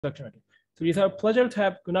So it's our pleasure to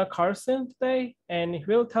have Gunnar Carlsson today, and he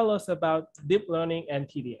will tell us about deep learning and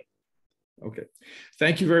TDA. Okay,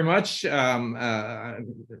 thank you very much. I'm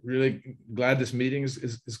really glad this meeting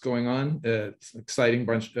is going on. It's an exciting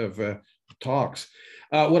bunch of talks.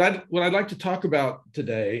 What I'd like to talk about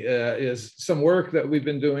today is some work that we've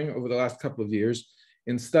been doing over the last couple of years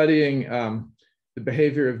in studying the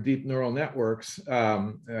behavior of deep neural networks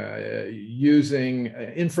using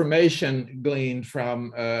information gleaned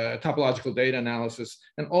from topological data analysis,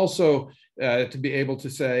 and also to be able to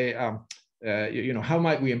say, how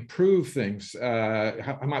might we improve things?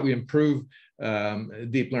 How might we improve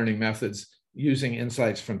deep learning methods using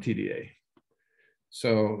insights from TDA?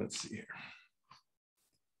 So let's see here.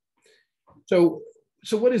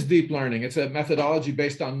 So what is deep learning? It's a methodology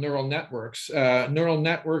based on neural networks. Neural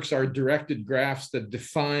networks are directed graphs that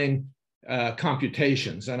define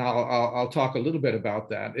computations, and I'll talk a little bit about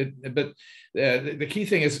that. But the key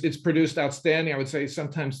thing is it's produced outstanding, I would say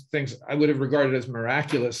sometimes things I would have regarded as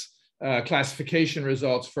miraculous classification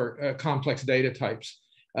results for complex data types,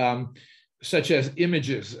 such as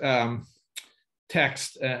images,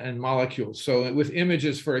 text, and molecules. So with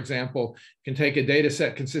images, for example, you can take a data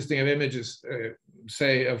set consisting of images,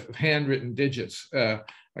 say of handwritten digits,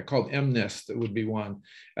 called MNIST, that would be one,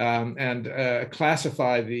 and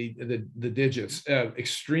classify the digits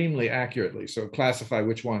extremely accurately. So classify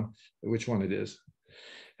which one it is.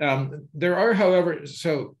 There are, however,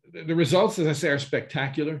 so the results, as I say, are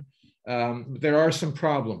spectacular. There are some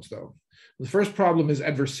problems, though. The first problem is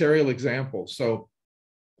adversarial examples. So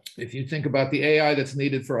if you think about the AI that's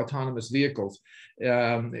needed for autonomous vehicles,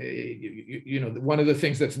 one of the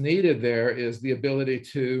things that's needed there is the ability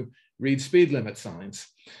to read speed limit signs.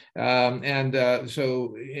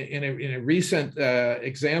 So in a recent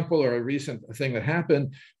example, or a recent thing that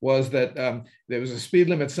happened, was that there was a speed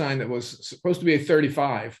limit sign that was supposed to be a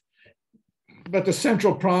 35. But the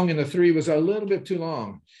central prong in the 3 was a little bit too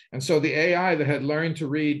long. And so the AI that had learned to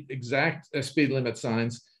read exact speed limit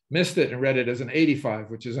signs missed it and read it as an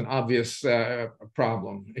 85, which is an obvious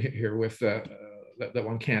problem here with that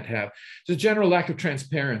one can't have. It's a general lack of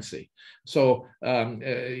transparency. So,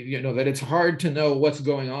 that it's hard to know what's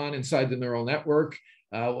going on inside the neural network.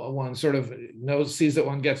 One sort of sees that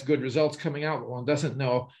one gets good results coming out, but one doesn't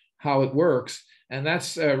know how it works. And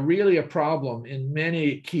that's really a problem in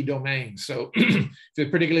many key domains. So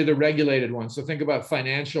particularly the regulated ones. So think about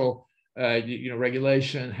financial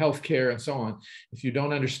regulation, healthcare, and so on. If you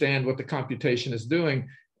don't understand what the computation is doing,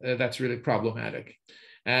 that's really problematic.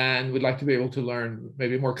 And we'd like to be able to learn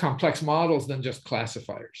maybe more complex models than just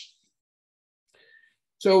classifiers.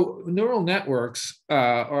 So neural networks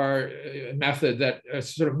are a method that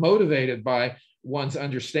is sort of motivated by one's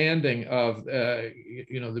understanding of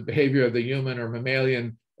the behavior of the human or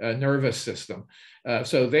mammalian nervous system.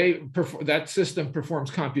 So that system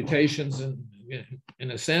performs computations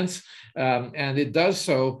in a sense, and it does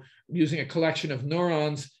so using a collection of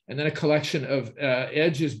neurons and then a collection of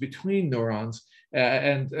edges between neurons,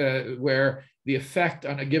 where the effect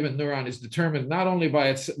on a given neuron is determined not only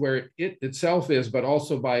by where it itself is, but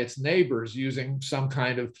also by its neighbors using some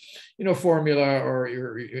kind of formula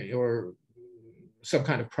or some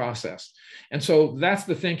kind of process. And so that's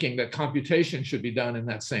the thinking, that computation should be done in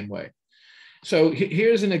that same way. So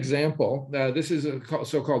here's an example. This is a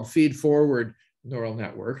so-called feed-forward neural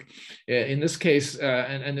network. In this case,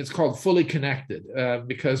 and it's called fully connected,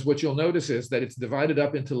 because what you'll notice is that it's divided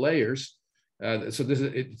up into layers. So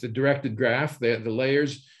it's a directed graph. The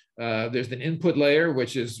layers, there's an input layer,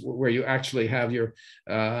 which is where you actually have your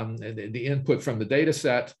the input from the data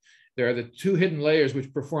set. There are the 2 hidden layers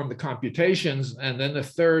which perform the computations, and then the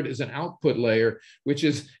third is an output layer, which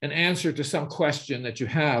is an answer to some question that you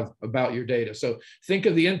have about your data. So think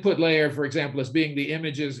of the input layer, for example, as being the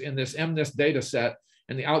images in this MNIST data set,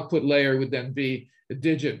 and the output layer would then be a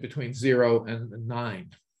digit between 0 and 9.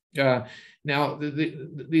 Now,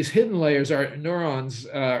 these hidden layers are neurons,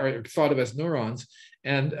 are thought of as neurons,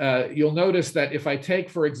 and you'll notice that if I take,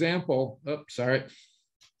 for example,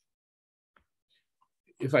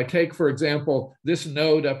 if I take, for example, this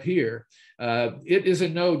node up here, it is a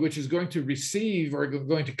node which is going to receive or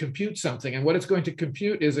going to compute something. And what it's going to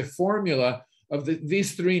compute is a formula of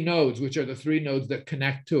these 3 nodes, which are the 3 nodes that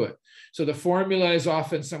connect to it. So the formula is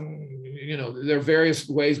often there are various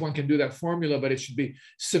ways one can do that formula, but it should be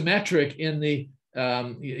symmetric in the,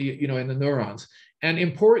 in the neurons. And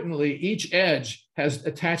importantly, each edge has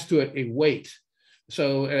attached to it a weight.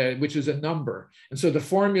 So, which is a number. And so the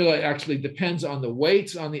formula actually depends on the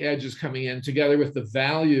weights on the edges coming in, together with the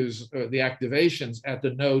values, the activations at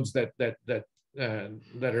the nodes that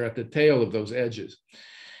are at the tail of those edges.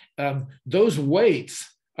 Those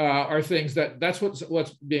weights are things that's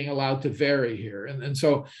what's being allowed to vary here. And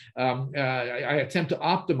so I attempt to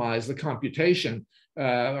optimize the computation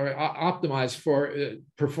or optimize for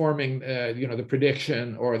performing the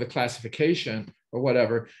prediction or the classification or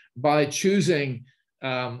whatever by choosing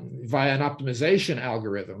via an optimization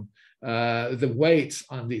algorithm the weights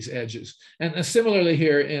on these edges. And similarly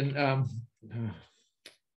here in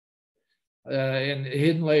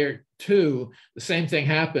hidden layer 2, the same thing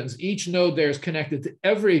happens. Each node there is connected to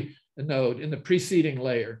every node in the preceding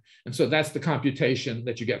layer, and so that's the computation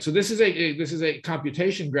that you get. So this is a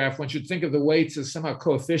computation graph. One should think of the weights as somehow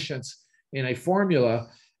coefficients in a formula,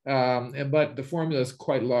 but the formula is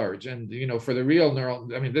quite large. And for the real neural,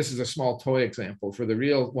 I mean, this is a small toy example. For the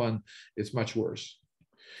real one, it's much worse.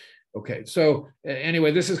 Okay, so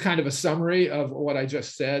anyway, this is kind of a summary of what I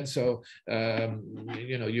just said. So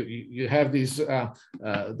you have these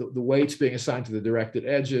the weights being assigned to the directed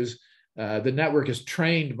edges. The network is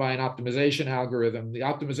trained by an optimization algorithm. The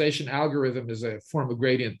optimization algorithm is a form of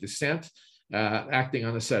gradient descent acting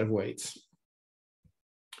on a set of weights.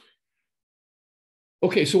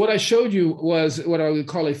 Okay, so what I showed you was what I would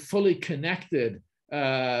call a fully connected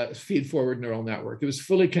feed-forward neural network. It was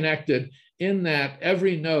fully connected in that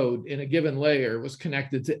every node in a given layer was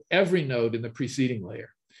connected to every node in the preceding layer.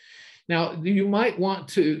 Now, you might want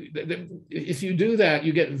to, if you do that,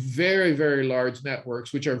 you get very, very large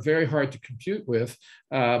networks, which are very hard to compute with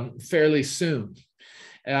fairly soon.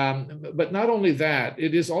 But not only that,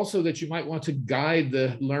 it is also that you might want to guide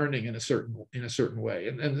the learning in a certain way.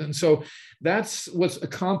 And so that's what's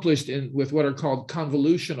accomplished with what are called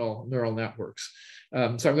convolutional neural networks.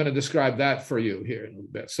 So I'm going to describe that for you here in a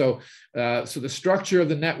little bit. So the structure of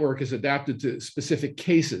the network is adapted to specific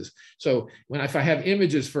cases. So if I have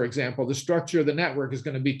images, for example, the structure of the network is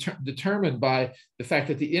going to be determined by the fact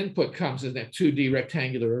that the input comes in a 2D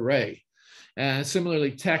rectangular array. And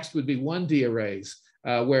similarly, text would be 1D arrays.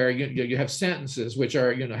 Where you have sentences which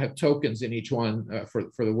are have tokens in each one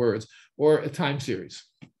for the words, or a time series.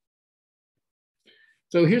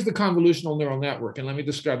 So here's the convolutional neural network, and let me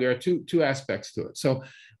describe. There are two aspects to it. So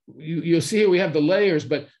you'll see here we have the layers,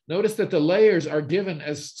 but notice that the layers are given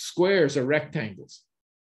as squares or rectangles.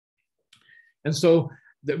 And so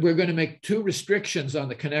we're going to make two restrictions on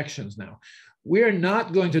the connections now. We're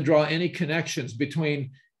not going to draw any connections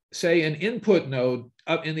between, say, an input node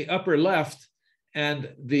up in the upper left and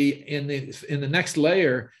in the next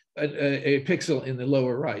layer, a pixel in the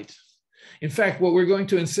lower right. In fact, what we're going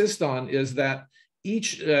to insist on is that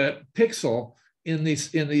each pixel in the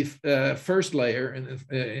first layer,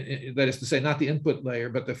 that is to say, not the input layer,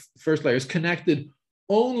 but the first layer, is connected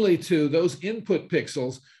only to those input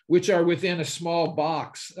pixels which are within a small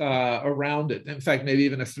box around it. In fact, maybe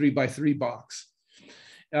even a 3x3 box.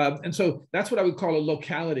 And so that's what I would call a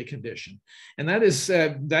locality condition. And that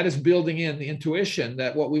is building in the intuition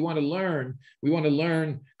that what we want to learn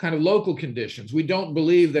kind of local conditions. We don't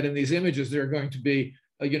believe that in these images there are going to be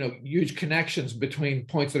huge connections between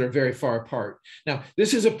points that are very far apart. Now,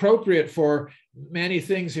 this is appropriate for many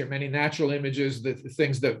things here, many natural images, the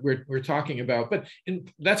things that we're talking about. But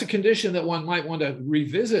that's a condition that one might want to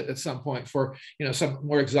revisit at some point for some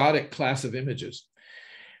more exotic class of images.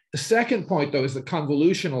 The second point, though, is the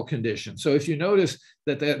convolutional condition. So if you notice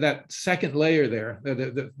that that second layer there,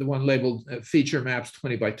 the one labeled feature maps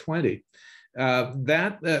 20x20,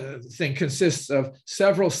 that thing consists of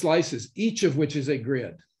several slices, each of which is a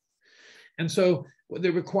grid. And so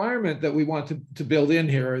the requirement that we want to build in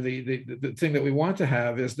here, or the thing that we want to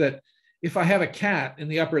have, is that if I have a cat in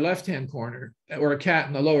the upper left-hand corner or a cat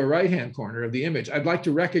in the lower right-hand corner of the image, I'd like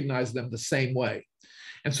to recognize them the same way.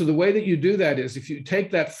 And so the way that you do that is if you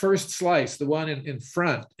take that first slice, the one in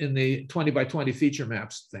front in the 20x20 feature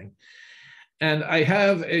maps thing, and I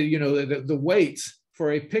have the weights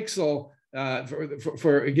for a pixel,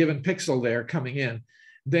 for a given pixel there coming in,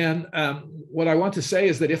 then what I want to say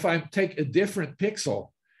is that if I take a different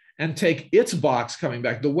pixel and take its box coming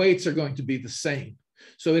back, the weights are going to be the same.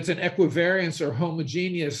 So it's an equivariance or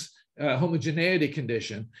homogeneity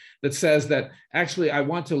condition that says that actually I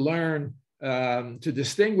want to learn to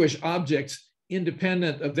distinguish objects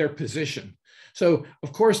independent of their position. So,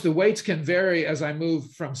 of course, the weights can vary as I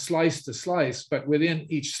move from slice to slice, but within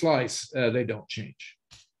each slice, they don't change.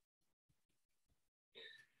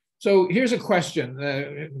 So here's a question.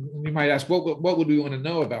 You might ask, what would we want to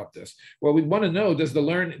know about this? Well, we want to know, does the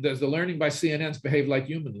learning by CNNs behave like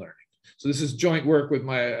human learning? So this is joint work with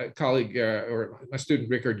my colleague or my student,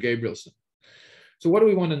 Rickard Gabrielson. So what do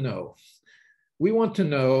we want to know? we want to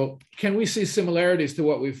know, can we see similarities to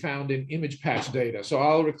what we've found in image patch data? So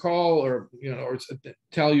I'll recall or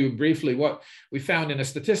tell you briefly what we found in a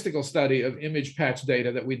statistical study of image patch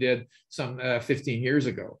data that we did some 15 years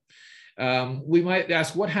ago. We might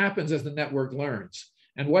ask, what happens as the network learns?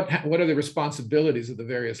 And what are the responsibilities of the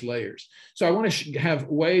various layers? So I want to have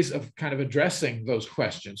ways of kind of addressing those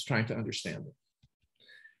questions, trying to understand them.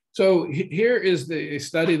 So here is the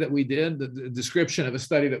study that we did, the description of a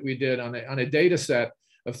study that we did on a data set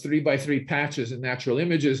of 3x3 patches in natural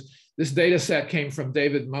images. This data set came from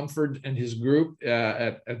David Mumford and his group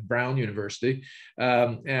at Brown University.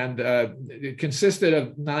 It consisted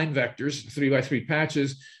of 9 vectors, 3x3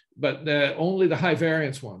 patches, but only the high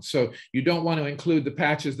variance ones. So you don't want to include the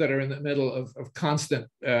patches that are in the middle of constant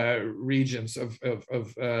regions of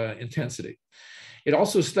intensity. It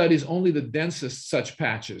also studies only the densest such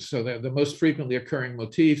patches, so the most frequently occurring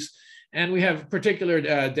motifs. And we have particular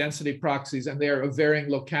density proxies, and they are of varying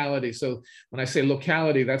locality. So when I say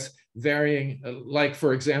locality, that's varying, like,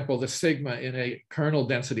 for example, the sigma in a kernel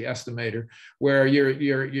density estimator, where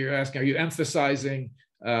you're asking, are you emphasizing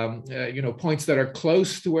points that are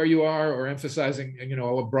close to where you are, or emphasizing,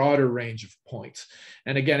 a broader range of points.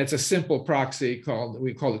 And again, it's a simple proxy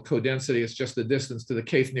we call it codensity. It's just the distance to the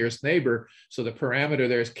kth nearest neighbor. So the parameter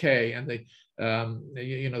there is k, and the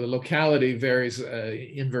locality varies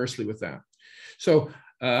inversely with that. So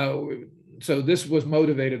this was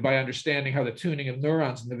motivated by understanding how the tuning of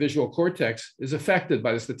neurons in the visual cortex is affected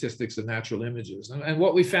by the statistics of natural images. And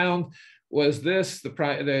what we found was this,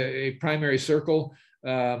 a primary circle.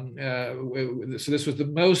 So this was the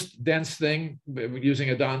most dense thing using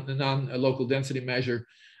a non-local density measure.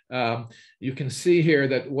 You can see here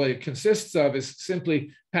that what it consists of is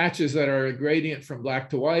simply patches that are a gradient from black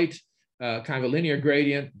to white, kind of a linear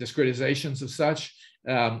gradient, discretizations of such,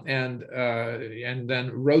 and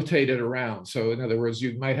then rotate it around. So in other words,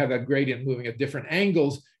 you might have that gradient moving at different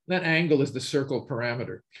angles. That angle is the circle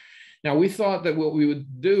parameter. Now, we thought that what we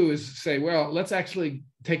would do is say, well, let's actually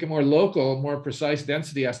take a more local, more precise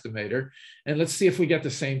density estimator, and let's see if we get the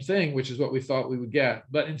same thing, which is what we thought we would get.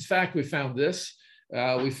 But in fact, we found this.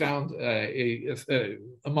 We found a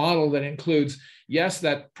model that includes, yes,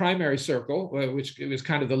 that primary circle, which was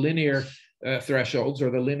kind of the linear thresholds or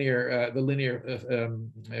the linear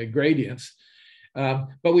gradients.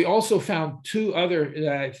 But we also found 2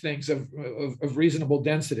 other things of reasonable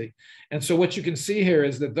density. And so what you can see here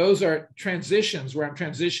is that those are transitions where I'm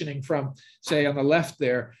transitioning from, say, on the left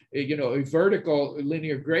there, a vertical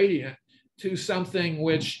linear gradient to something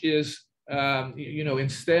which is,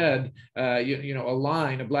 instead,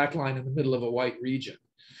 a black line in the middle of a white region.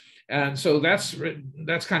 And so that's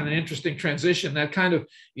kind of an interesting transition. That kind of,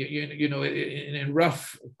 in a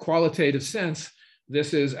rough qualitative sense,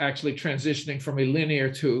 this is actually transitioning from a linear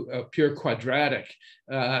to a pure quadratic.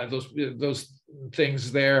 Those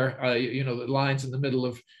things there, the lines in the middle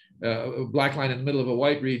of a black line in the middle of a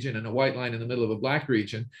white region and a white line in the middle of a black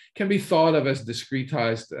region can be thought of as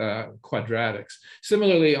discretized quadratics.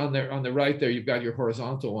 Similarly, on the right there, you've got your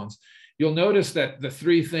horizontal ones. You'll notice that the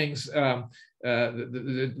 3 things,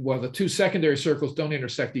 the 2 secondary circles don't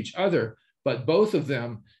intersect each other, but both of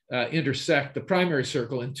them intersect the primary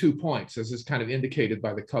circle in 2 points, as is kind of indicated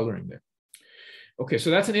by the coloring there. Okay,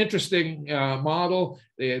 so that's an interesting model.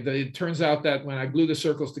 It turns out that when I glue the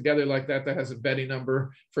circles together like that, that has a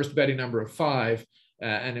first Betti number of 5.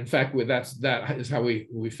 And in fact, that is how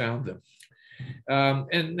we found them.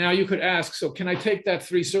 And now you could ask, so can I take that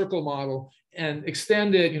 3-circle model and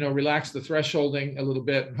extend it, relax the thresholding a little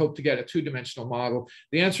bit and hope to get a 2-dimensional model?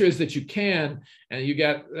 The answer is that you can, and you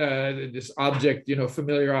get this object,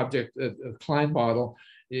 familiar object, Klein model.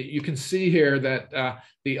 You can see here that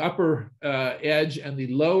the upper edge and the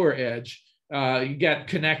lower edge you get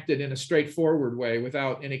connected in a straightforward way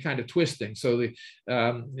without any kind of twisting. So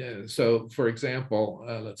so for example,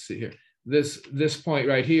 let's see here, this point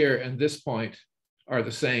right here and this point are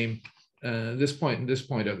the same. This point and this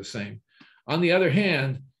point are the same. On the other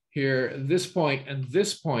hand, here, this point and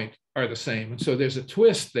this point are the same. And so there's a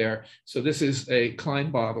twist there. So this is a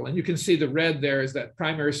Klein model. And you can see the red there is that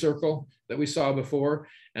primary circle that we saw before.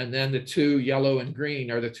 And then the 2 yellow and green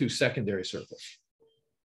are the 2 secondary circles.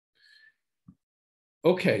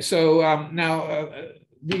 Okay, so now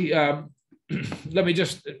let me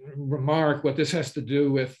just remark what this has to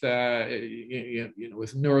do with,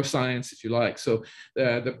 with neuroscience, if you like. So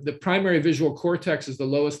the primary visual cortex is the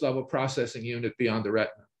lowest level processing unit beyond the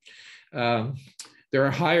retina. There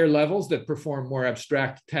are higher levels that perform more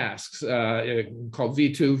abstract tasks called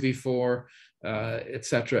V2, V4, et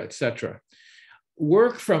cetera, et cetera.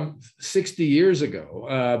 Work from 60 years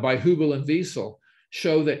ago by Hubel and Wiesel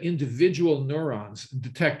show that individual neurons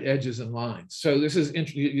detect edges and lines. So this is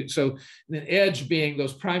so an edge being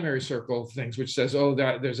those primary circle things, which says, oh,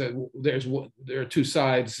 there are two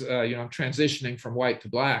sides. I'm transitioning from white to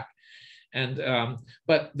black, and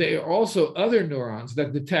but there are also other neurons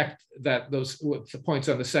that detect that those points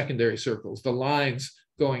on the secondary circles, the lines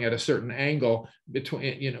going at a certain angle between,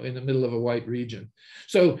 in the middle of a white region.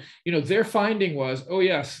 So, their finding was, oh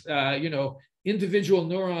yes, individual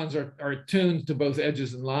neurons are tuned to both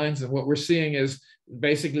edges and lines. And what we're seeing is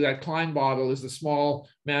basically that Klein bottle is the small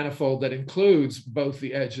manifold that includes both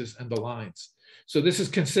the edges and the lines. So this is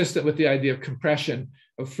consistent with the idea of compression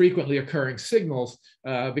of frequently occurring signals,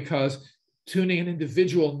 because tuning an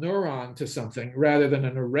individual neuron to something rather than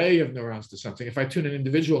an array of neurons to something. If I tune an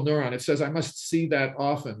individual neuron, it says I must see that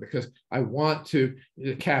often because I want to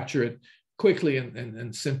capture it quickly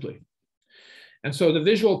and simply. And so the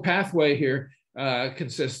visual pathway here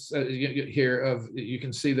consists here of, you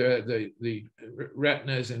can see the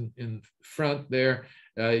retina is in front there.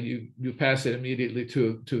 You pass it immediately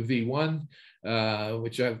to V1,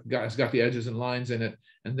 which has got the edges and lines in it.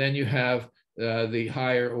 And then you have the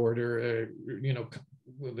higher order,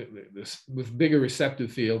 with bigger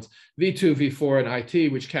receptive fields, V2, V4, and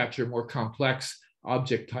IT, which capture more complex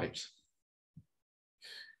object types.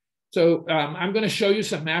 So I'm going to show you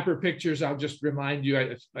some mapper pictures. I'll just remind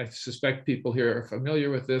you, I suspect people here are familiar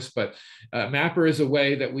with this, but mapper is a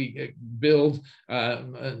way that we build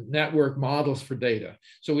network models for data.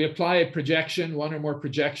 So we apply a projection, one or more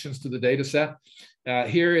projections to the data set.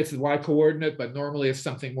 Here it's the Y coordinate, but normally it's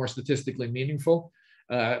something more statistically meaningful,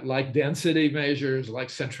 like density measures, like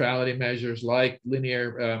centrality measures, like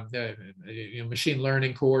linear machine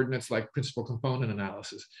learning coordinates, like principal component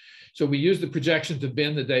analysis. So we use the projection to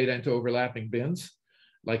bin the data into overlapping bins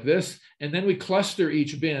like this, and then we cluster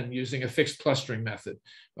each bin using a fixed clustering method,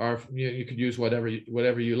 or you could use whatever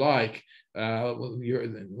you like,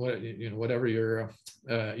 whatever your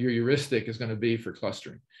heuristic is going to be for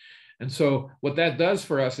clustering. And so what that does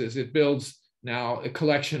for us is it builds now a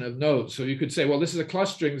collection of nodes. So you could say, well, this is a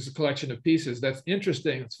clustering, this is a collection of pieces. That's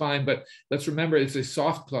interesting, it's fine, but let's remember it's a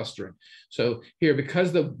soft clustering. So here,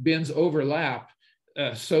 because the bins overlap,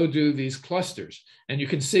 so do these clusters. And you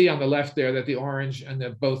can see on the left there that the orange and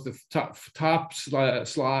both the top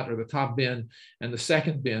slot or the top bin and the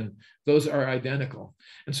second bin, those are identical.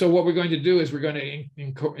 And so what we're going to do is we're going to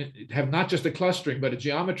have not just a clustering, but a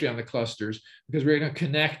geometry on the clusters, because we're going to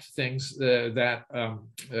connect things where the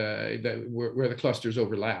clusters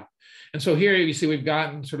overlap. And so here you see we've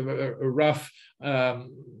gotten sort of a rough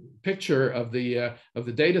picture of the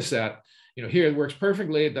data set. Here it works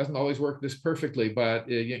perfectly. It doesn't always work this perfectly, but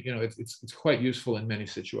it's quite useful in many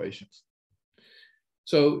situations.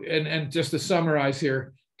 So, and just to summarize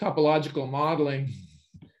here, topological modeling.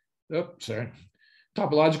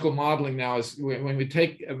 Topological modeling now is when we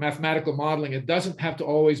take a mathematical modeling, it doesn't have to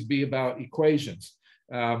always be about equations.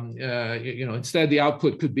 Instead the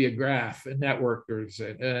output could be a graph, a network, or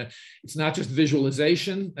it's not just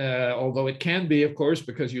visualization, although it can be, of course,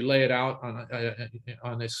 because you lay it out on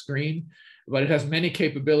a screen, but it has many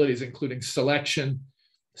capabilities, including selection,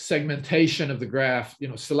 segmentation of the graph,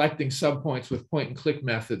 selecting subpoints with point and click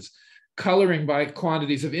methods, coloring by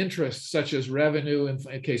quantities of interest, such as revenue in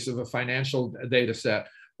the case of a financial data set,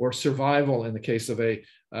 or survival in the case of a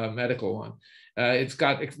medical one. It's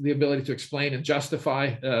got the ability to explain and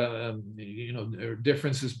justify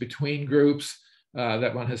differences between groups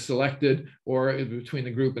that one has selected, or between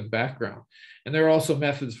the group and background. And there are also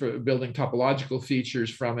methods for building topological features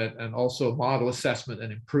from it, and also model assessment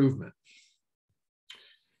and improvement.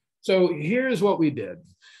 So here's what we did.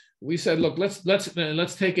 We said, look, let's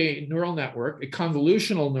take a neural network, a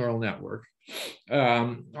convolutional neural network,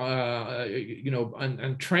 and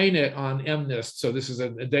train it on MNIST. So this is a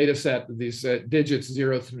data set of these digits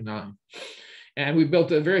 0 through 9. And we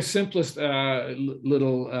built a very simplest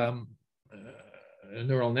little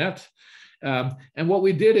neural net. And what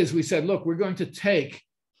we did is we said, look, we're going to take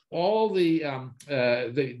all the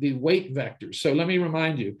weight vectors. So let me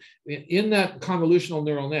remind you, in that convolutional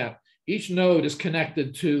neural net, each node is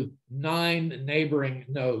connected to 9 neighboring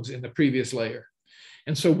nodes in the previous layer.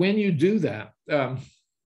 And so when you do that,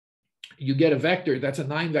 you get a vector that's a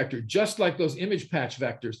 9 vector, just like those image patch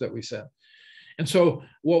vectors that we said. And so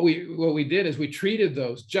what we did is we treated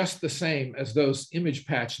those just the same as those image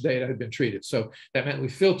patch data had been treated. So that meant we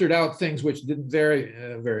filtered out things which didn't vary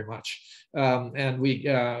very much. And we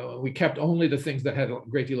kept only the things that had a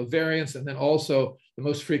great deal of variance, and then also the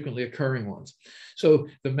most frequently occurring ones. So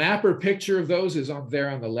the mapper picture of those is there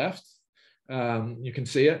on the left. You can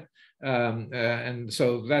see it. And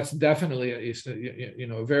so that's definitely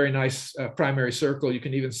a very nice primary circle. You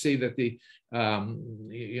can even see that the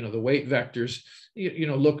weight vectors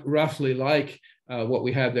look roughly like what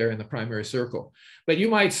we had there in the primary circle. But you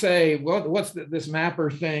might say, well, what's this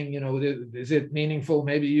mapper thing? Is it meaningful?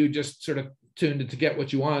 Maybe you just sort of tuned it to get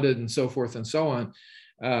what you wanted, and so forth and so on.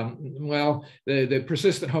 Well, the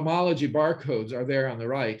persistent homology barcodes are there on the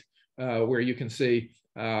right, where you can see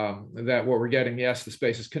that what we're getting, yes, the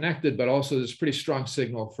space is connected, but also there's a pretty strong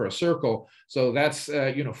signal for a circle. So that's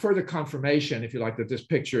further confirmation, if you like, that this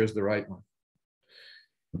picture is the right one.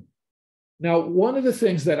 Now, one of the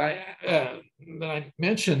things that I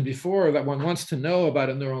mentioned before that one wants to know about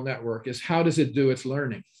a neural network is how does it do its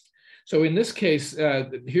learning? So in this case,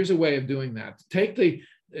 here's a way of doing that. Take the,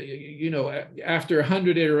 after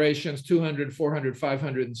 100 iterations, 200, 400,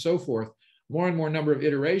 500, and so forth, more and more number of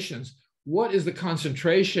iterations, what is the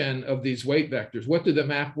concentration of these weight vectors? What do the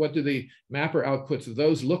mapper outputs of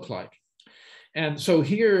those look like? And so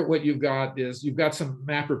here, what you've got is you've got some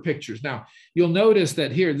mapper pictures. Now, you'll notice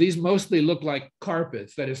that here, these mostly look like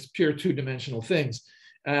carpets, that is pure two-dimensional things.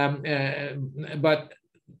 But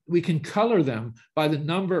we can color them by the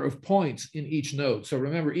number of points in each node. So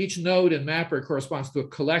remember, each node in mapper corresponds to a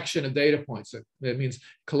collection of data points. That means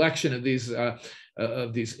collection of these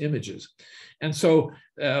images. And so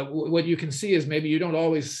what you can see is maybe you don't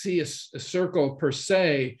always see a circle per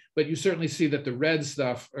se, but you certainly see that the red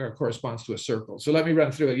stuff corresponds to a circle. So let me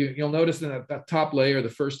run through it. You'll notice that that top layer, the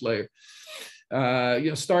first layer,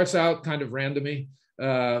 starts out kind of randomly.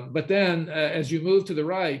 But then as you move to the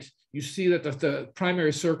right, you see that the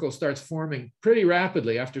primary circle starts forming pretty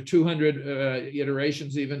rapidly. After 200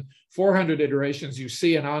 iterations, even 400 iterations, you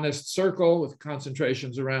see an honest circle with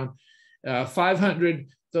concentrations around 500,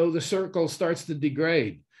 though the circle starts to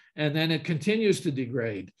degrade. And then it continues to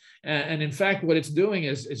degrade. And in fact, what it's doing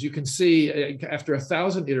is, as you can see, after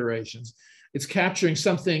 1,000 iterations, it's capturing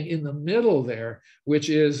something in the middle there, which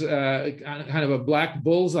is kind of a black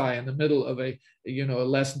bullseye in the middle of a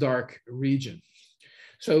less dark region.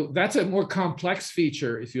 So that's a more complex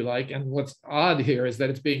feature, if you like. And what's odd here is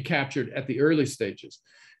that it's being captured at the early stages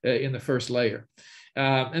in the first layer.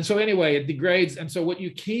 And so anyway, it degrades. And so what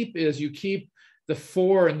you keep is the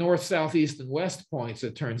 4 north, south, east, and west points,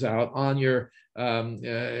 it turns out, on your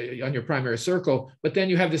primary circle. But then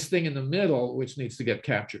you have this thing in the middle, which needs to get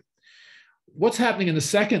captured. What's happening in the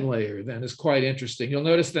second layer then is quite interesting. You'll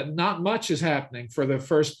notice that not much is happening for the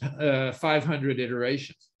first 500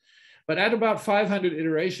 iterations. But at about 500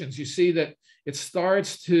 iterations, you see that it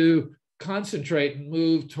starts to concentrate and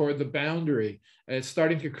move toward the boundary. It's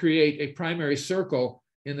starting to create a primary circle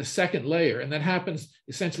in the second layer. And that happens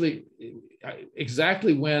essentially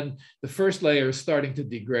exactly when the first layer is starting to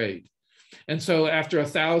degrade. And so after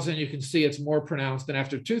 1,000, you can see it's more pronounced. And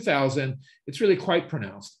after 2,000, it's really quite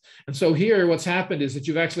pronounced. And so here, what's happened is that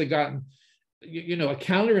you've actually gotten a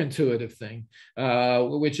counterintuitive thing,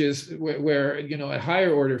 which is where a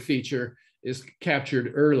higher order feature is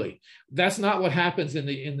captured early. That's not what happens in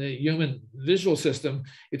the human visual system.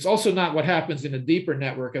 It's also not what happens in a deeper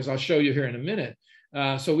network, as I'll show you here in a minute.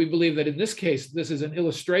 So we believe that in this case, this is an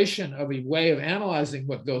illustration of a way of analyzing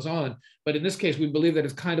what goes on. But in this case, we believe that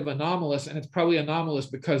it's kind of anomalous, and it's probably anomalous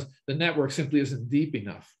because the network simply isn't deep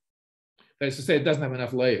enough. That is to say, it doesn't have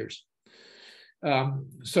enough layers.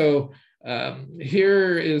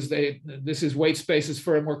 Here is this is weight spaces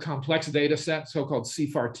for a more complex data set, so-called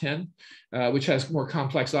CFAR10, which has more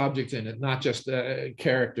complex objects in it, not just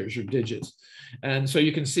characters or digits. And so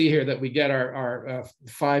you can see here that we get our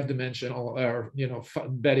 5-dimensional, or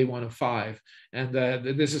Betty 1 of 5, and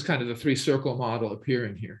this is kind of the 3-circle model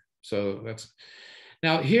appearing here. So that's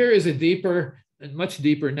now here is a much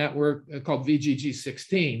deeper network called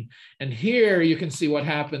VGG16, and here you can see what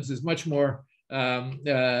happens is much more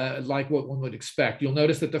like what one would expect. You'll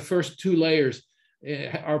notice that the first 2 layers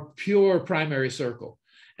are pure primary circle.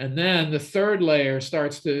 And then the third layer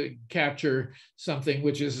starts to capture something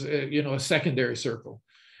which is, a secondary circle.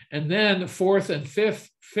 And then the 4th and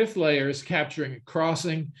 5th layers capturing a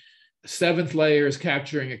crossing, 7th layer is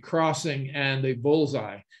capturing a crossing and a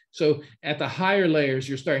bullseye. So at the higher layers,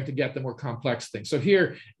 you're starting to get the more complex things. So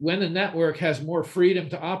here, when the network has more freedom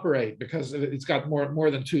to operate because it's got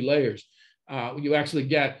more than 2 layers, you actually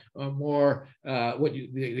get more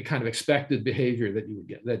the kind of expected behavior that you would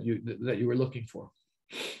get, that you were looking for.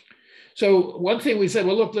 So one thing we said,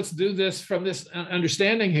 well, look, let's do this from this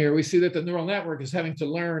understanding here. We see that the neural network is having to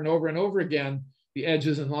learn over and over again the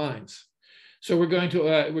edges and lines. So we're going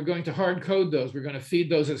to hard code those. We're going to feed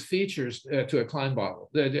those as features to a Klein model,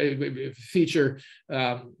 feature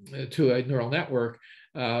to a neural network.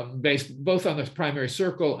 based both on the primary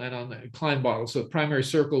circle and on the Klein model. So the primary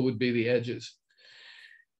circle would be the edges.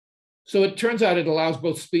 So it turns out it allows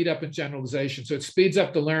both speed up and generalization. So it speeds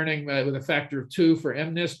up the learning with a factor of 2 for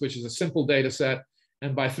MNIST, which is a simple data set,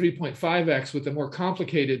 and by 3.5x with a more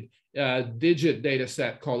complicated digit data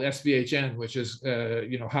set called SVHN, which is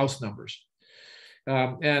house numbers.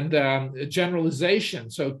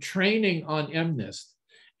 Generalization, so training on MNIST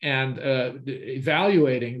and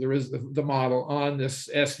evaluating the model on this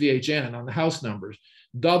SVHN, on the house numbers,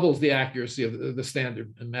 doubles the accuracy of the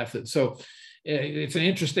standard method. So it's an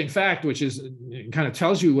interesting fact, which is kind of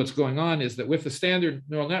tells you what's going on, is that with the standard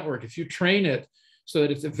neural network, if you train it so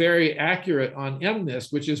that it's very accurate on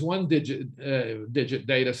MNIST, which is one digit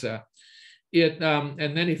data set, and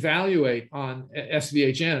then evaluate on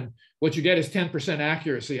SVHN, what you get is 10%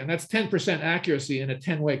 accuracy, and that's 10% accuracy in a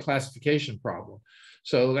 10-way classification problem.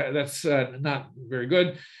 So that's not very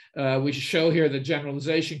good. We show here that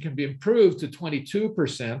generalization can be improved to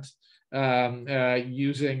 22%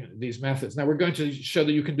 using these methods. Now we're going to show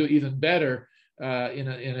that you can do even better in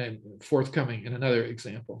another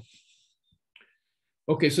example.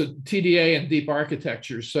 Okay, so TDA and deep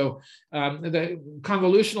architecture. So the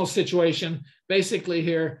convolutional situation, basically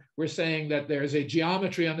here, we're saying that there's a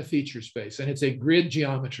geometry on the feature space, and it's a grid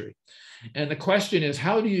geometry. And the question is,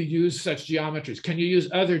 how do you use such geometries? Can you use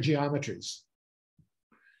other geometries?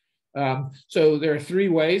 So there are 3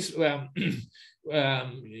 ways.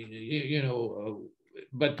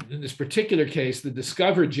 But in this particular case, the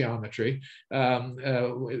discovered geometry,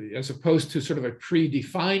 as opposed to sort of a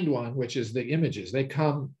predefined one, which is the images, they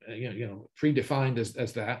come, predefined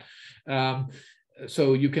as that.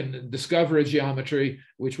 So you can discover a geometry,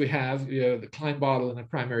 which we have, the Klein model in a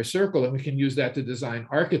primary circle, and we can use that to design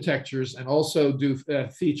architectures and also do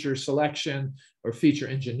feature selection or feature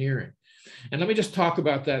engineering. And let me just talk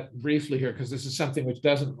about that briefly here, because this is something which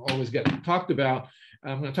doesn't always get talked about.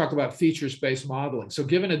 I'm going to talk about feature space modeling. So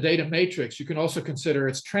given a data matrix, you can also consider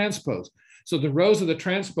its transpose. So the rows of the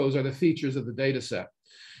transpose are the features of the data set.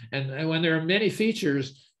 And when there are many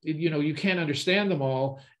features, you can't understand them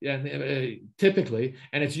all, and typically,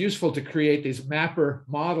 and it's useful to create these mapper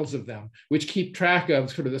models of them, which keep track of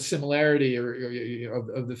sort of the similarity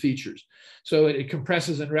of the features. So it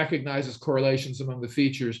compresses and recognizes correlations among the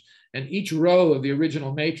features, and each row of the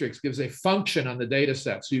original matrix gives a function on the data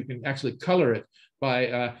set, so you can actually color it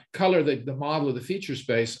by color the model of the feature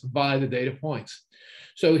space by the data points.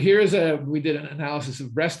 So here's we did an analysis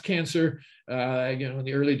of breast cancer, in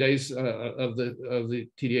the early days of the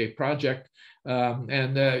TDA project.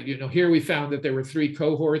 Here we found that there were 3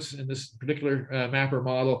 cohorts in this particular mapper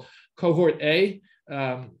model. Cohort A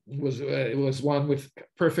was one with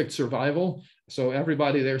perfect survival. So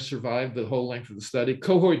everybody there survived the whole length of the study.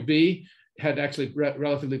 Cohort B had actually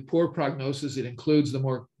relatively poor prognosis. It includes the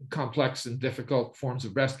more complex and difficult forms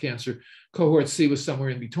of breast cancer. Cohort C was somewhere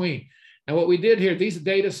in between. And what we did here, these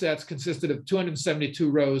data sets consisted of 272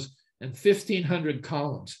 rows and 1,500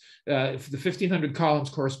 columns. The 1,500 columns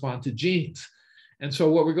correspond to genes. And so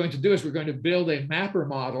what we're going to do is we're going to build a mapper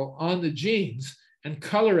model on the genes and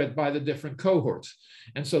color it by the different cohorts.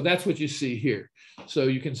 And so that's what you see here. So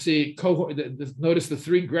you can see notice the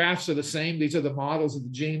 3 graphs are the same. These are the models of the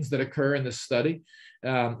genes that occur in this study.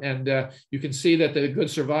 You can see that the good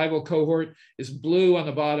survival cohort is blue on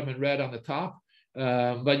the bottom and red on the top.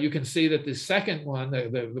 But you can see that the second one,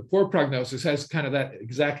 the poor prognosis, has kind of that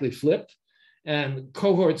exactly flipped. And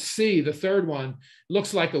cohort C, the third one,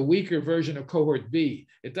 looks like a weaker version of cohort B.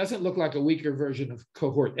 It doesn't look like a weaker version of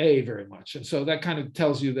cohort A very much. And so that kind of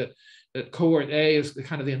tells you that cohort A is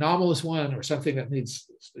kind of the anomalous one, or something that needs,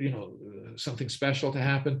 something special to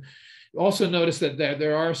happen. Also notice that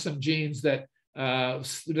there are some genes that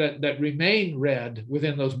remain red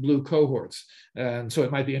within those blue cohorts. And so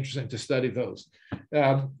it might be interesting to study those.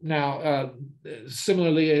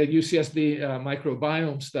 Similarly, a UCSD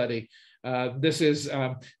microbiome study. This is,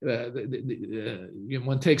 one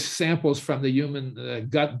takes samples from the human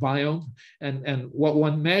gut biome, and what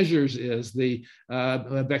one measures is the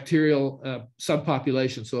bacterial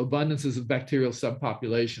subpopulation, so abundances of bacterial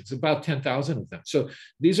subpopulations, about 10,000 of them. So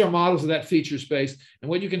these are models of that feature space, and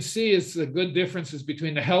what you can see is the good differences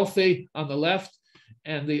between the healthy on the left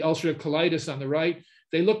and the ulcerative colitis on the right.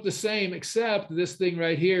 They look the same, except this thing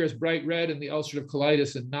right here is bright red in the ulcerative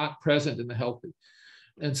colitis and not present in the healthy.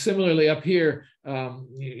 And similarly up here,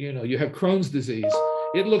 you have Crohn's disease.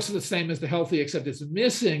 It looks the same as the healthy, except it's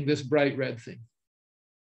missing this bright red thing.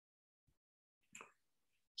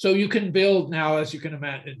 So you can build now, as you can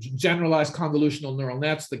imagine, generalized convolutional neural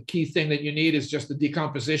nets. The key thing that you need is just the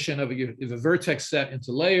decomposition of a vertex set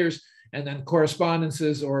into layers, and then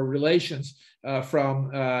correspondences or relations from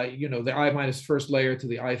the I minus first layer to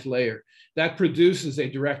the ith layer. That produces a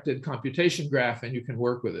directed computation graph, and you can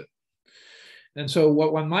work with it. And so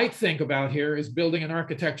what one might think about here is building an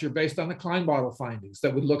architecture based on the Klein-Bottle findings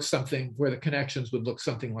that would look something where the connections would look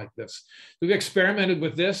something like this. We've experimented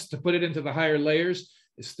with this to put it into the higher layers.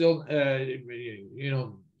 It's still,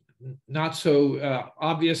 not so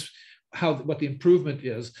obvious what the improvement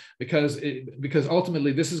is, because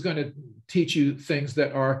ultimately this is going to teach you things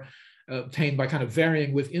that are obtained by kind of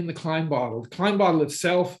varying within the Klein-Bottle. The Klein-Bottle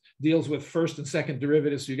itself deals with first and second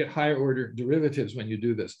derivatives, so you get higher order derivatives when you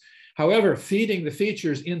do this. However, feeding the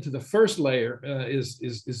features into the first layer is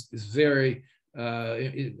very,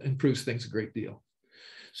 it improves things a great deal.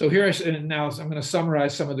 So here, now I'm going to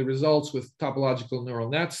summarize some of the results with topological neural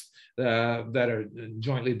nets that are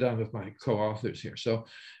jointly done with my co-authors here. So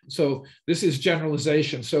this is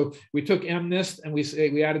generalization. So we took MNIST and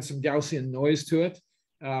we added some Gaussian noise to it.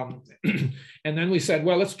 And then we said,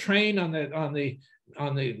 well, let's train on the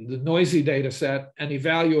noisy data set and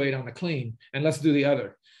evaluate on the clean, and let's do the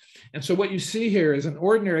other. And so what you see here is an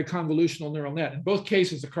ordinary convolutional neural net, in both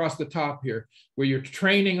cases across the top here, where you're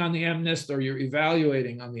training on the MNIST or you're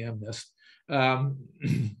evaluating on the MNIST.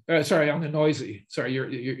 Sorry, on the noisy. Sorry,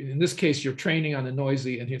 in this case, you're training on the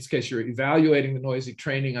noisy. In this case, you're evaluating the noisy,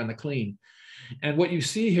 training on the clean. And what you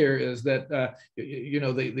see here is that,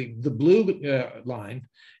 the blue line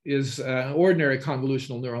is ordinary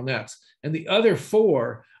convolutional neural nets. And the other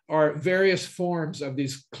four are various forms of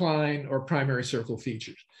these Klein or primary circle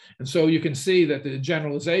features. And so you can see that the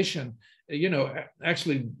generalization,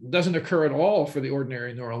 actually doesn't occur at all for the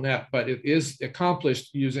ordinary neural net, but it is accomplished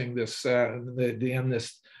using this, the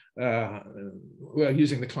MNIST,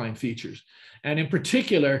 using the Klein features. And in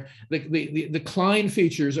particular, the Klein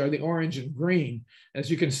features are the orange and green.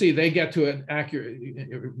 As you can see, they get to an accurate,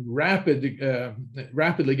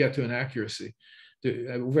 rapidly get to an accuracy,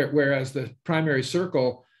 whereas the primary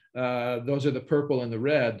circle, those are the purple and the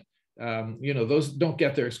red. Those don't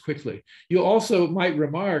get there as quickly. You also might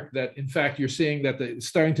remark that, in fact, you're seeing that it's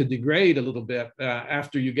starting to degrade a little bit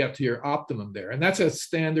after you get to your optimum there. And that's a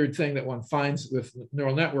standard thing that one finds with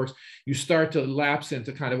neural networks. You start to lapse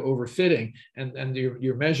into kind of overfitting, and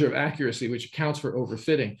your measure of accuracy, which accounts for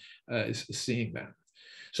overfitting, is seeing that.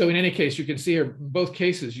 So in any case, you can see here, in both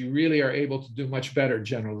cases, you really are able to do much better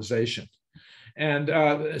generalization.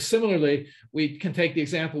 And similarly, we can take the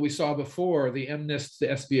example we saw before, the MNIST to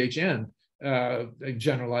SVHN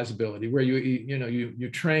generalizability, where you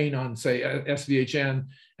train on, say, SVHN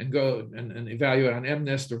and go and evaluate on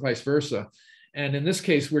MNIST or vice versa. And in this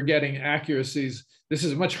case, we're getting accuracies. This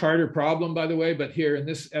is a much harder problem, by the way, but here in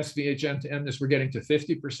this SVHN to MNIST, we're getting to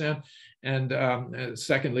 50%. And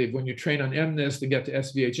secondly, when you train on MNIST and get to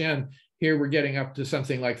SVHN, here we're getting up to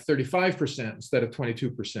something like 35% instead of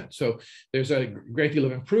 22%. So there's a great deal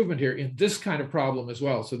of improvement here in this kind of problem as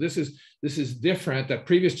well. So this is different. That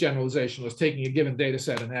previous generalization was taking a given data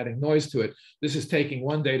set and adding noise to it. This is taking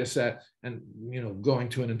one data set and going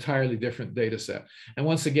to an entirely different data set. And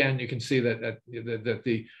once again, you can see that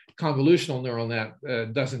the convolutional neural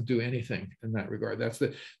net doesn't do anything in that regard. That's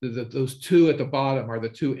those two at the bottom are the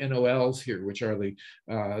two NOLs here, which are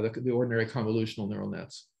the ordinary convolutional neural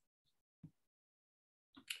nets.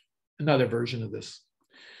 Another version of this.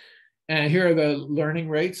 And here are the learning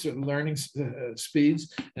rates or learning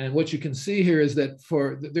speeds. And what you can see here is that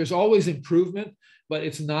there's always improvement, but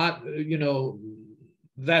it's not,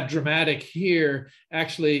 that dramatic here.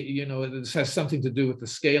 Actually, this has something to do with the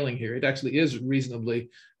scaling here. It actually is reasonably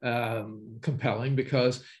compelling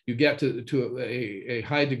because you get to a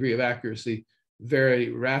high degree of accuracy very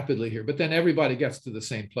rapidly here, but then everybody gets to the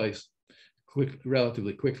same place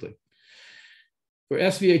relatively quickly. For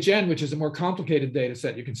SVHN, which is a more complicated data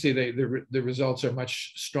set, you can see the results are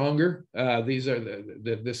much stronger. These are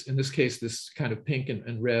in this case, this kind of pink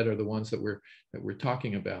and red are the ones that we're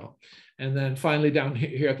talking about. And then finally down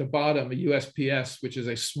here at the bottom, a USPS, which is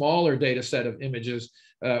a smaller data set of images,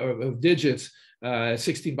 of digits,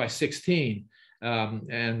 16 by 16.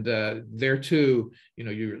 And there too,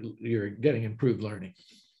 you're getting improved learning.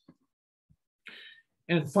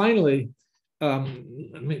 And finally, let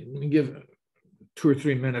me give 2 or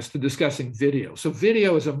 3 minutes to discussing video. So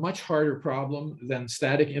video is a much harder problem than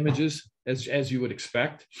static images, as you would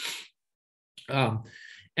expect.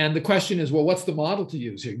 And the question is, well, what's the model to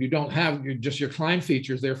use here? You don't have just your Klein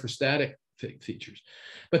features there for static features.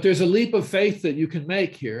 But there's a leap of faith that you can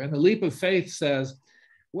make here. And the leap of faith says,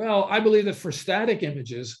 well, I believe that for static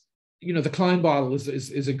images, the Klein bottle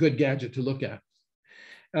is a good gadget to look at.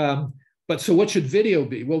 But so what should video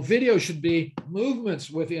be? Well, video should be movements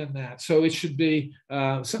within that. So it should be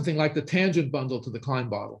something like the tangent bundle to the Klein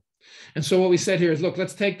bottle. And so what we said here is, look,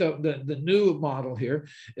 let's take the new model here,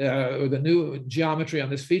 or the new geometry on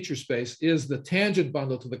this feature space is the tangent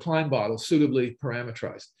bundle to the Klein bottle suitably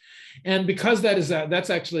parametrized. And because that's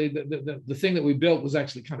actually the thing that we built was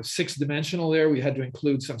actually kind of 6-dimensional there. We had to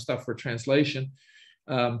include some stuff for translation.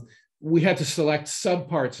 We had to select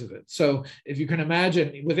subparts of it. So if you can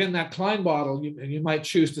imagine within that Klein bottle, you might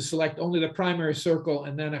choose to select only the primary circle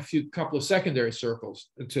and then a couple of secondary circles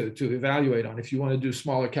to evaluate on if you want to do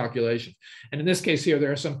smaller calculations. And in this case here,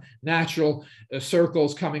 there are some natural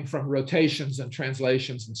circles coming from rotations and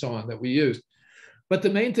translations and so on that we used. But the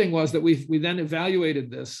main thing was that we then evaluated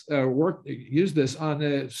this, used this on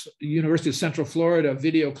the University of Central Florida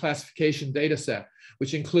video classification data set,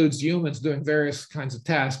 which includes humans doing various kinds of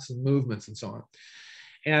tasks and movements and so on.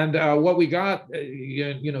 And what we got,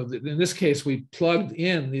 in this case, we plugged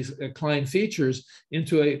in these Klein features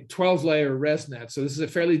into a 12-layer ResNet. So this is a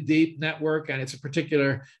fairly deep network, and it's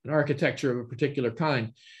an architecture of a particular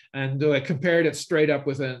kind. And I compared it straight up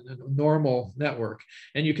with a normal network.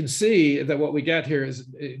 And you can see that what we get here is,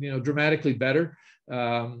 dramatically better.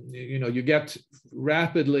 You get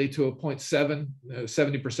rapidly to a 0.7,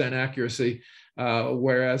 70% accuracy,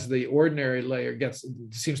 whereas the ordinary layer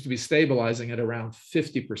seems to be stabilizing at around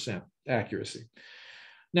 50% accuracy.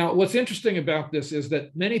 Now, what's interesting about this is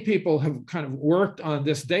that many people have kind of worked on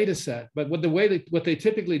this data set, but what they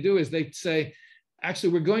typically do is they say,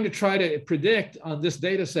 actually, we're going to try to predict on this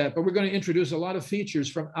data set, but we're going to introduce a lot of features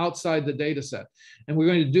from outside the data set. And we're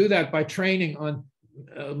going to do that by training on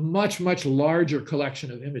a much, much larger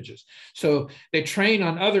collection of images. So they train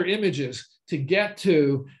on other images to get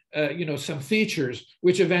to some features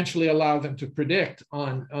which eventually allow them to predict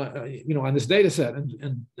on this data set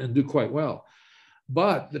and do quite well.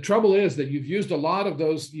 But the trouble is that you've used a lot of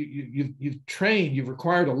those, you've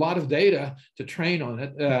required a lot of data to train on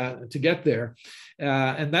it to get there.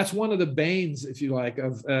 And that's one of the banes, if you like,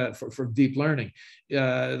 for deep learning,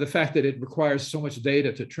 the fact that it requires so much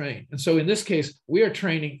data to train. And so in this case, we are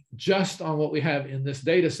training just on what we have in this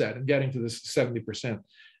data set and getting to this 70%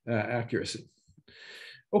 accuracy.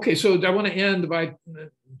 Okay, so I want to end by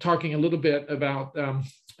talking a little bit about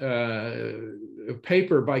a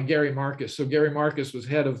paper by Gary Marcus. So Gary Marcus was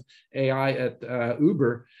head of AI at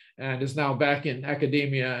Uber and is now back in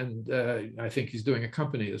academia, and I think he's doing a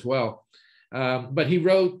company as well. But he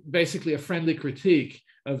wrote basically a friendly critique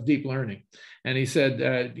of deep learning. And he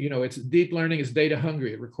said, deep learning is data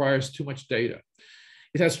hungry. It requires too much data.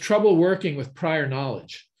 It has trouble working with prior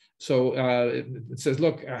knowledge. So it says,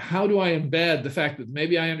 look, how do I embed the fact that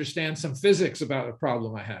maybe I understand some physics about a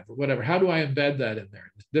problem I have or whatever? How do I embed that in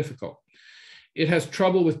there? It's difficult. It has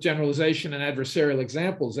trouble with generalization and adversarial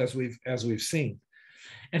examples, as we've seen.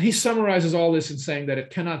 And he summarizes all this in saying that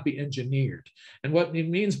it cannot be engineered. And what he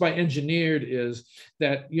means by engineered is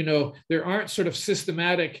that, there aren't sort of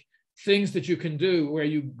systematic things that you can do where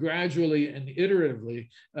you gradually and iteratively,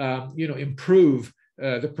 improve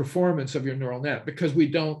the performance of your neural net, because we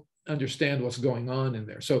don't understand what's going on in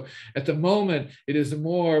there. So at the moment, it is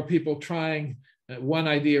more people trying one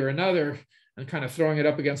idea or another and kind of throwing it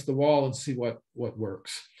up against the wall and see what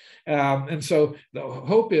works. And so the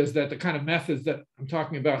hope is that the kind of methods that I'm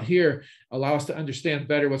talking about here allow us to understand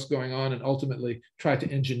better what's going on and ultimately try to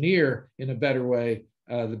engineer in a better way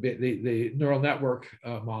the neural network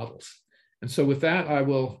models. And so with that, I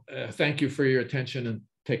will thank you for your attention and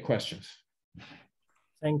take questions.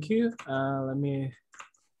 Thank you.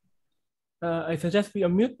 I suggest we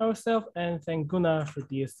unmute ourselves and thank Gunnar for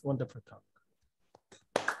this wonderful talk.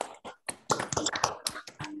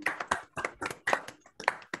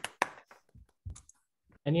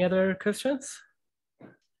 Any other questions?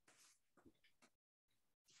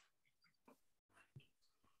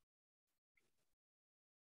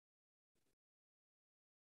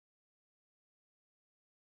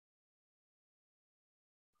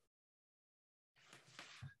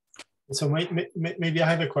 So maybe I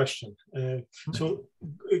have a question. So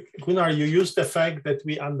Gunnar, you used the fact that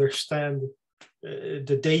we understand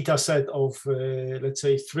the data set of, let's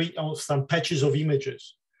say, some patches of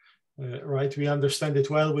images, right? We understand it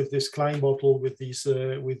well with this Klein bottle, with these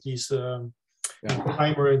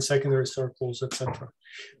primary and secondary circles, etc.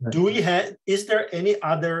 Is there any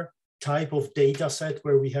other type of data set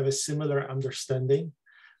where we have a similar understanding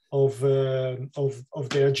of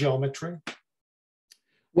their geometry?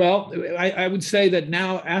 Well, I would say that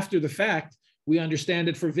now, after the fact, we understand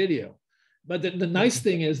it for video. But the nice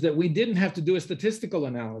thing is that we didn't have to do a statistical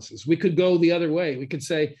analysis. We could go the other way. We could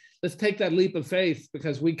say, let's take that leap of faith,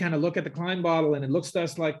 because we kind of look at the Klein bottle and it looks to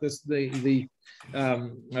us like this, that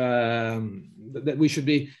we should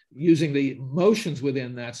be using the motions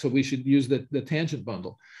within that. So we should use the tangent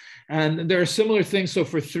bundle. And there are similar things. So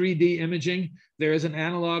for 3D imaging, there is an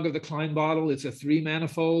analog of the Klein bottle. It's a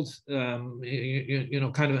 3-manifold,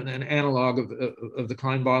 kind of an analog of the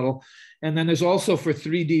Klein bottle. And then there's also for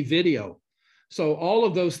 3D video. So all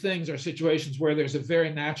of those things are situations where there's a very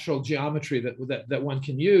natural geometry that one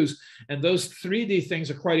can use. And those 3D things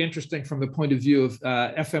are quite interesting from the point of view of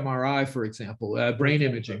fMRI, for example, brain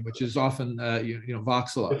imaging, which is often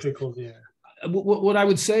voxelized. Difficult, yeah. What I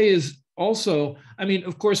would say is also, I mean,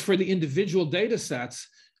 of course, for the individual data sets,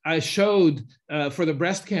 I showed for the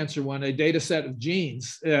breast cancer one a data set of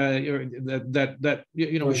genes we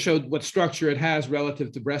showed what structure it has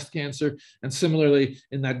relative to breast cancer, and similarly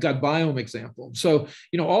in that gut biome example. So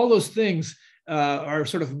all those things are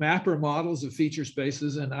sort of mapper models of feature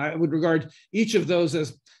spaces, and I would regard each of those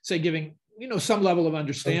as, say, giving some level of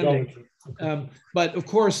understanding. Okay. But of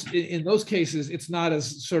course, in those cases, it's not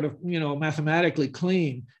as sort of mathematically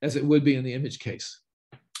clean as it would be in the image case.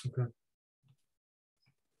 Okay.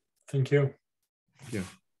 Thank you. Yeah.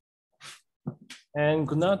 And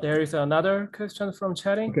Gunnar, there is another question from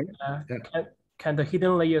chatting. Okay. Can the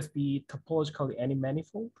hidden layers be topologically any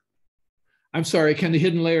manifold? I'm sorry, can the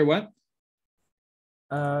hidden layer what?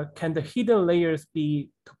 Can the hidden layers be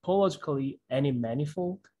topologically any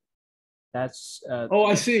manifold? That's oh,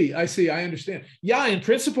 I see. I understand. Yeah, in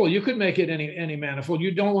principle, you could make it any manifold.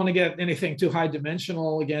 You don't want to get anything too high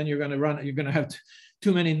dimensional. Again, you're going to have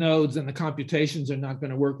too many nodes, and the computations are not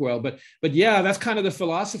going to work well. But yeah, that's kind of the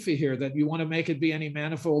philosophy here, that you want to make it be any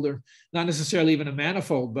manifold, or not necessarily even a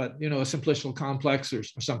manifold, but a simplicial complex or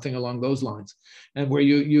something along those lines, and where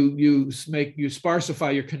you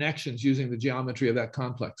sparsify your connections using the geometry of that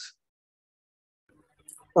complex.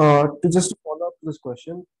 To just follow up this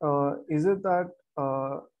question, is it that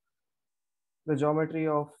the geometry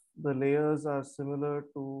of the layers are similar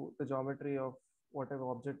to the geometry of whatever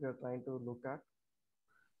object we are trying to look at?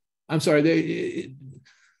 I'm sorry.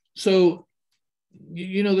 So,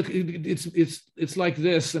 it's like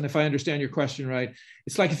this, and if I understand your question right,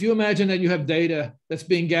 it's like if you imagine that you have data that's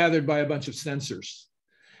being gathered by a bunch of sensors,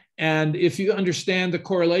 and if you understand the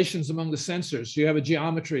correlations among the sensors, you have a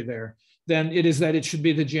geometry there, then it is that it should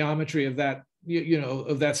be the geometry of that,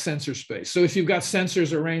 of that sensor space. So if you've got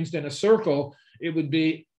sensors arranged in a circle, it would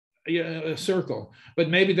be a circle, but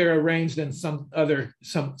maybe they're arranged in some other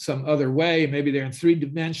way. Maybe they're in 3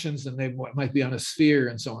 dimensions, and they might be on a sphere,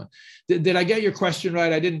 and so on. Did I get your question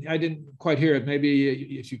right? I didn't quite hear it.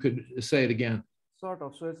 Maybe if you could say it again. Sort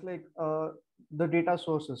of. So it's like the data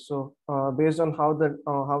sources. So based on how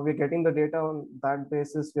we're getting the data, on that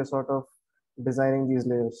basis, we're sort of designing these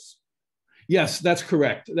layers. Yes, that's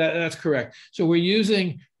correct. That's correct. So we're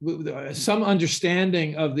using some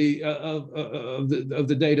understanding of the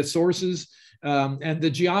data sources and the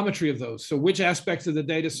geometry of those. So which aspects of the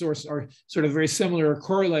data source are sort of very similar or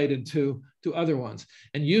correlated to other ones,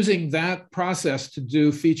 and using that process to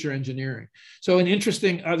do feature engineering. So an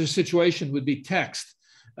interesting other situation would be text,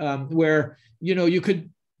 where you could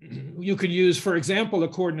use, for example, a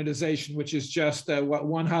coordinatization, which is just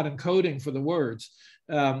one-hot encoding for the words.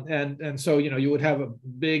 And so, you would have a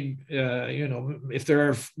big, if there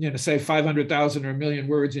are, say 500,000 or 1 million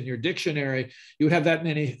words in your dictionary, you would have that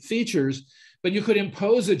many features, but you could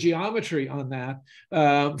impose a geometry on that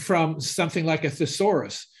from something like a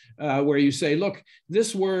thesaurus, where you say, look,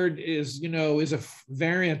 this word is a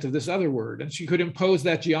variant of this other word. And so you could impose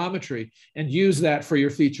that geometry and use that for your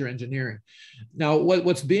feature engineering. Now,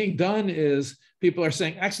 what's being done is people are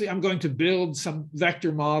saying, actually, I'm going to build some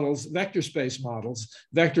vector models, vector space models,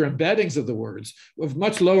 vector embeddings of the words with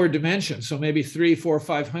much lower dimensions. So maybe 300, 400,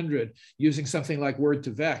 500 using something like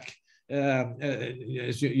word2vec.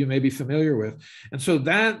 As you may be familiar with. And so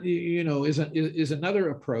that, is another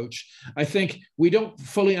approach. I think we don't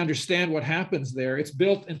fully understand what happens there. It's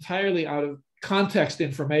built entirely out of context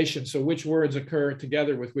information. So which words occur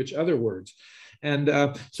together with which other words. And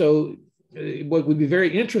so what would be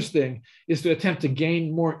very interesting is to attempt to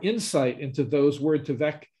gain more insight into those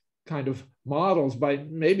word2vec kind of models by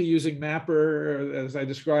maybe using mapper, as I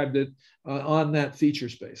described it, on that feature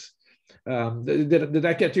space. Did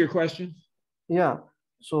that get to your question? Yeah.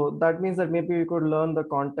 So that means that maybe we could learn the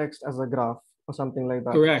context as a graph or something like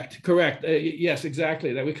that. Correct. Yes,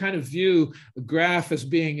 exactly. That we kind of view a graph as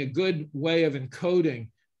being a good way of encoding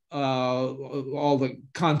all the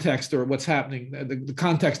context, or what's happening, the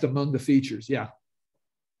context among the features. Yeah.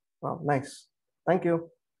 Wow, nice. Thank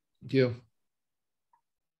you. Thank you.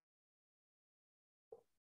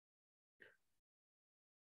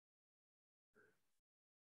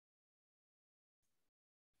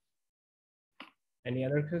 Any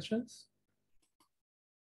other questions?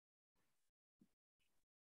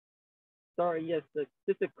 Sorry, yes,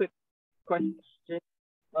 just a quick question.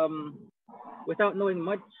 Without knowing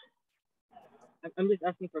much, I'm just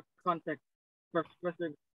asking for context.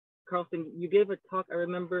 Professor Carlsson, you gave a talk, I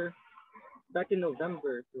remember, back in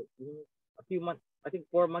November, so a few months, I think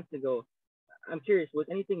 4 months ago. I'm curious, was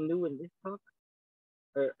anything new in this talk?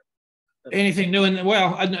 Or, anything new? And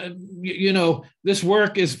well, you know, this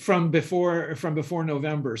work is from before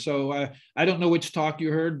November, so I don't know which talk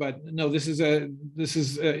you heard, but no, this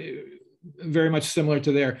is very much similar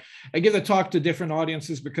to there. I give the talk to different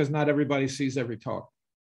audiences because not everybody sees every talk.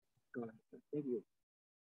 Thank you.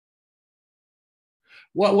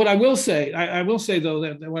 What I will say, I will say though,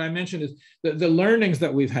 that what I mentioned is the learnings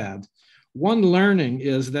that we've had. One learning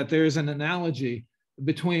is that there is an analogy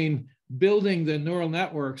between building the neural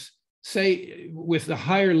networks, say with the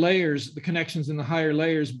higher layers, the connections in the higher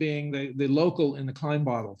layers being the local in the Klein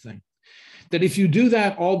bottle thing. That if you do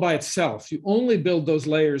that all by itself, you only build those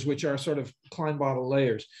layers, which are sort of Klein bottle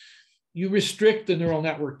layers, you restrict the neural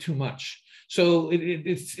network too much. So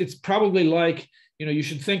it's probably like, you know, you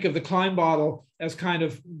should think of the Klein bottle as kind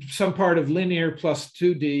of some part of linear plus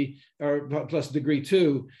 2D or plus degree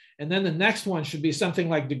 2. And then the next one should be something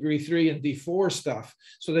like degree 3 and D4 stuff,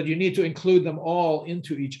 so that you need to include them all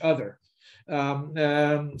into each other.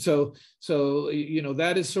 So you know,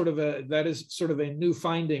 that is sort of a new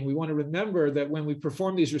finding. We want to remember that when we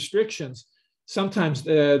perform these restrictions, sometimes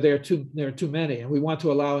there are too many, and we want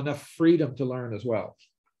to allow enough freedom to learn as well.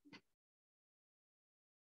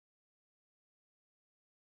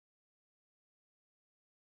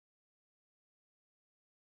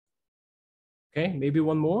 Okay, maybe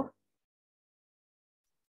one more.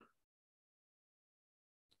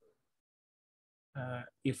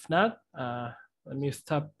 If not, let me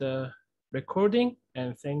stop the recording,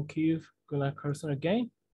 and thank you, Gunnar Carlsson,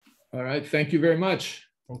 again. All right, thank you very much.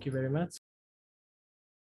 Thank you very much.